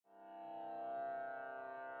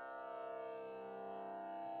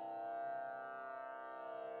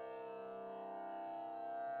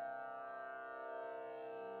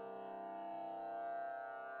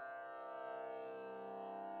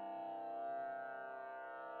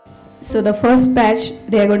So the first batch,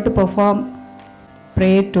 they are going to perform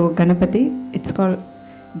prayer to Ganapathy. It's called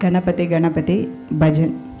Ganapathy Ganapathy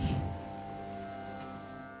Bhajan.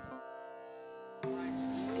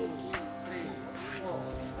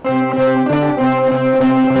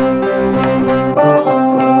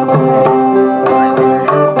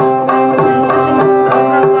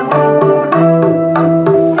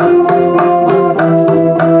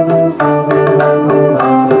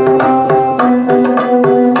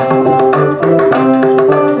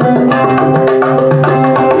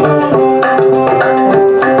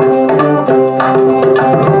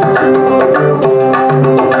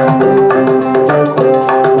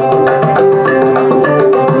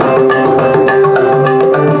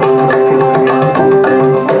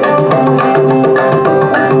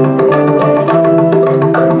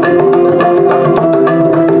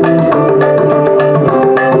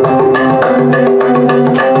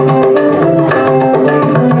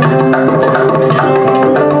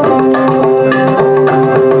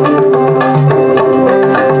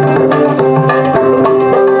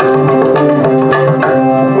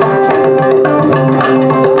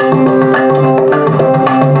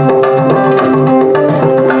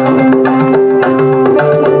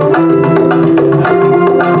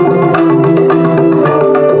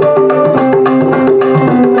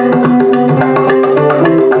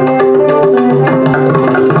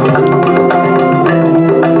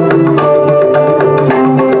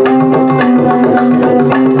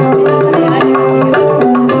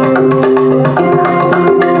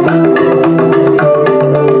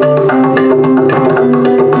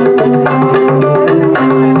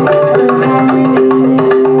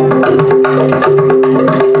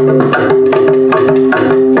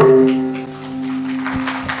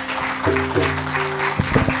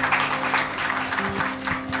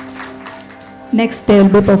 Next, they will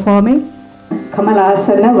be performing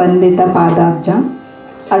Kamalasana Vandita Padabja,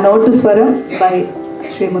 a note swaram by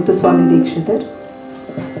Sri Muthuswami Dikshitar.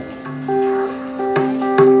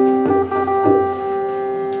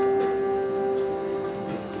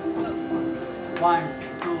 One,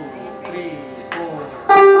 two, three,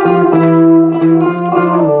 four.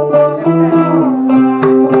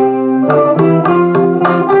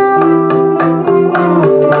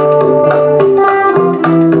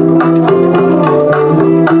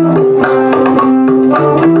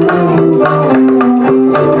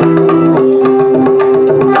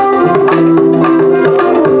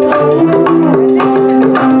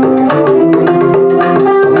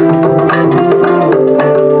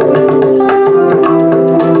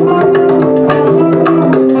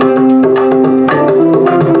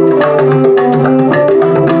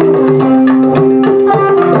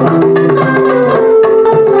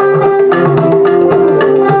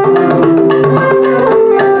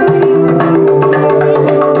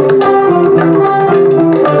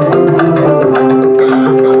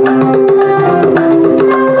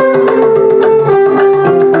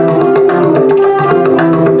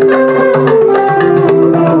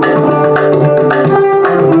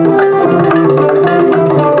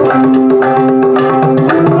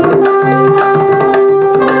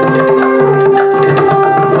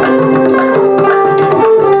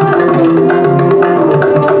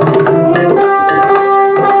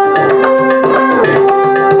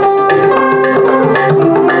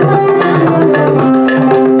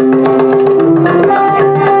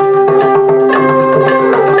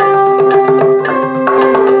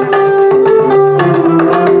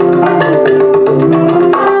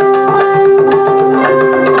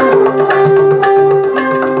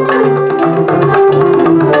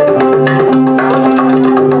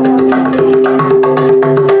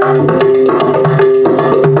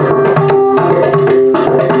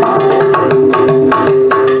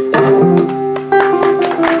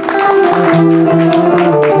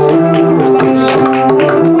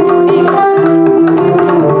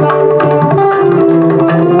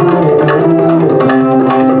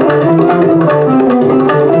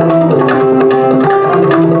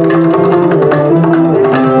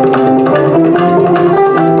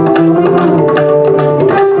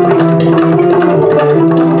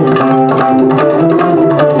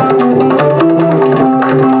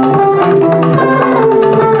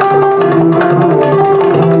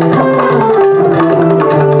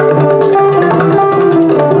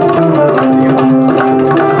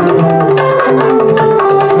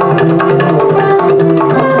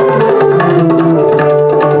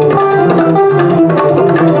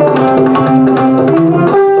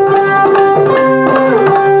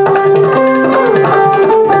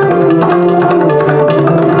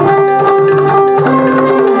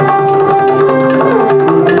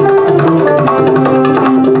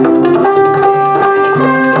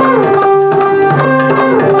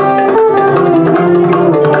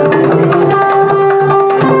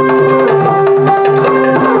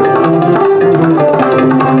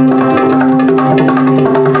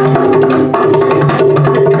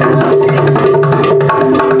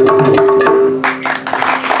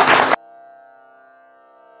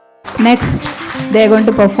 they are going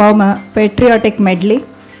to perform a patriotic medley,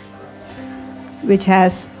 which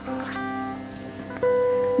has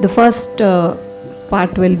the first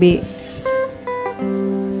part will be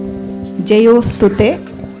Jayostute.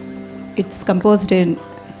 It's composed in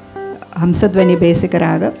Hamsadvani basic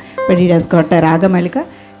raga, but it has got a raga malika.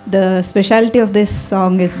 The specialty of this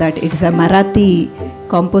song is that it's a Marathi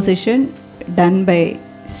composition done by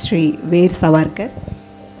Sri Veer Savarkar.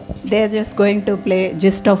 They are just going to play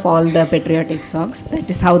gist of all the patriotic songs. That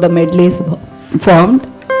is how the medley is formed.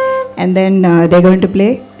 And then they're going to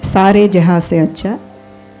play Sare Jahan Se Acha.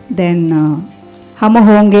 Then Hum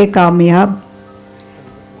Honge Kamyab.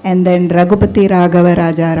 And then Raghupati Raghava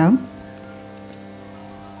Rajaram.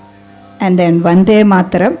 And then Vande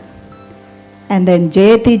Mataram. And then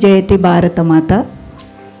Jayati Jayati Bharata Mata.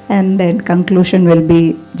 And then conclusion will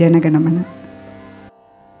be Janaganamana.